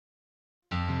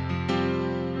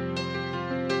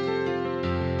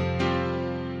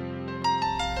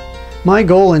My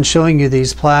goal in showing you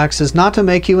these plaques is not to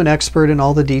make you an expert in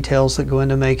all the details that go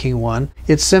into making one.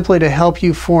 It's simply to help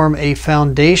you form a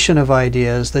foundation of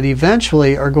ideas that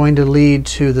eventually are going to lead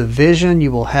to the vision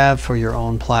you will have for your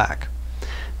own plaque.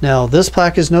 Now, this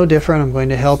plaque is no different. I'm going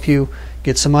to help you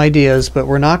get some ideas, but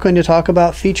we're not going to talk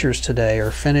about features today or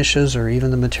finishes or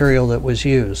even the material that was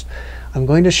used. I'm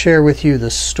going to share with you the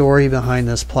story behind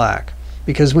this plaque.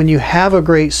 Because when you have a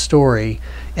great story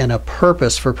and a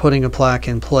purpose for putting a plaque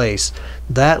in place,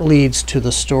 that leads to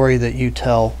the story that you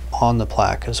tell on the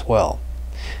plaque as well.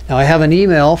 Now, I have an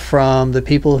email from the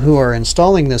people who are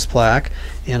installing this plaque,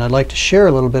 and I'd like to share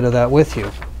a little bit of that with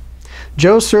you.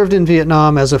 Joe served in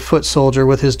Vietnam as a foot soldier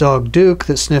with his dog Duke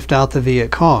that sniffed out the Viet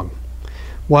Cong.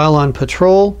 While on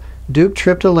patrol, Duke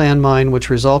tripped a landmine which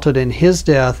resulted in his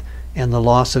death and the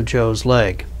loss of Joe's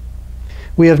leg.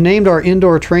 We have named our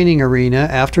indoor training arena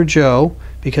after Joe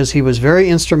because he was very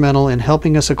instrumental in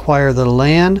helping us acquire the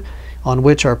land on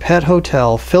which our pet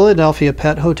hotel, Philadelphia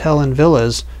Pet Hotel and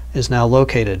Villas, is now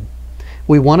located.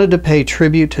 We wanted to pay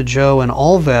tribute to Joe and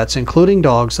all vets, including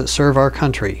dogs, that serve our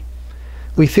country.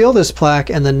 We feel this plaque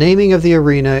and the naming of the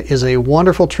arena is a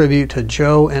wonderful tribute to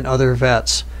Joe and other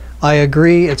vets. I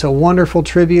agree, it's a wonderful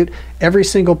tribute. Every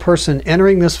single person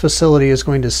entering this facility is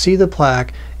going to see the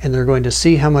plaque and they're going to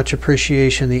see how much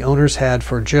appreciation the owners had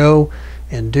for Joe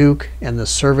and Duke and the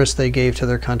service they gave to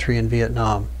their country in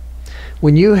Vietnam.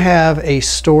 When you have a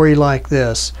story like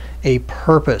this, a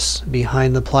purpose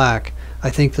behind the plaque, I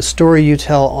think the story you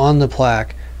tell on the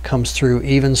plaque comes through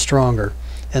even stronger.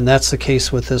 And that's the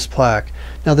case with this plaque.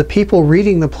 Now, the people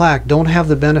reading the plaque don't have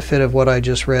the benefit of what I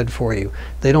just read for you.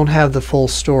 They don't have the full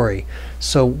story.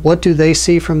 So what do they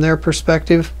see from their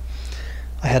perspective?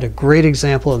 I had a great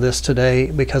example of this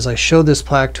today because I showed this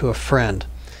plaque to a friend.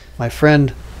 My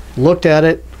friend looked at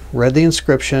it, read the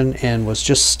inscription, and was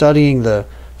just studying the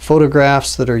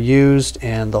photographs that are used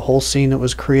and the whole scene that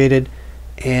was created.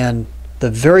 And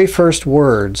the very first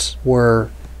words were,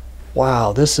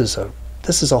 "Wow, this is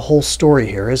a whole story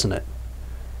here, isn't it?"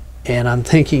 And I'm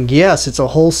thinking, yes, it's a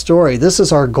whole story. This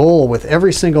is our goal with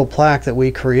every single plaque that we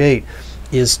create,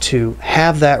 is to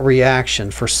have that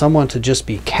reaction, for someone to just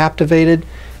be captivated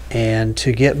and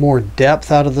to get more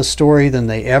depth out of the story than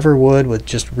they ever would with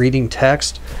just reading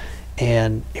text.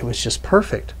 And it was just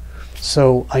perfect.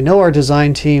 So I know our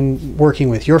design team, working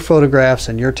with your photographs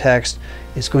and your text,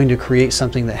 is going to create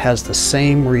something that has the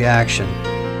same reaction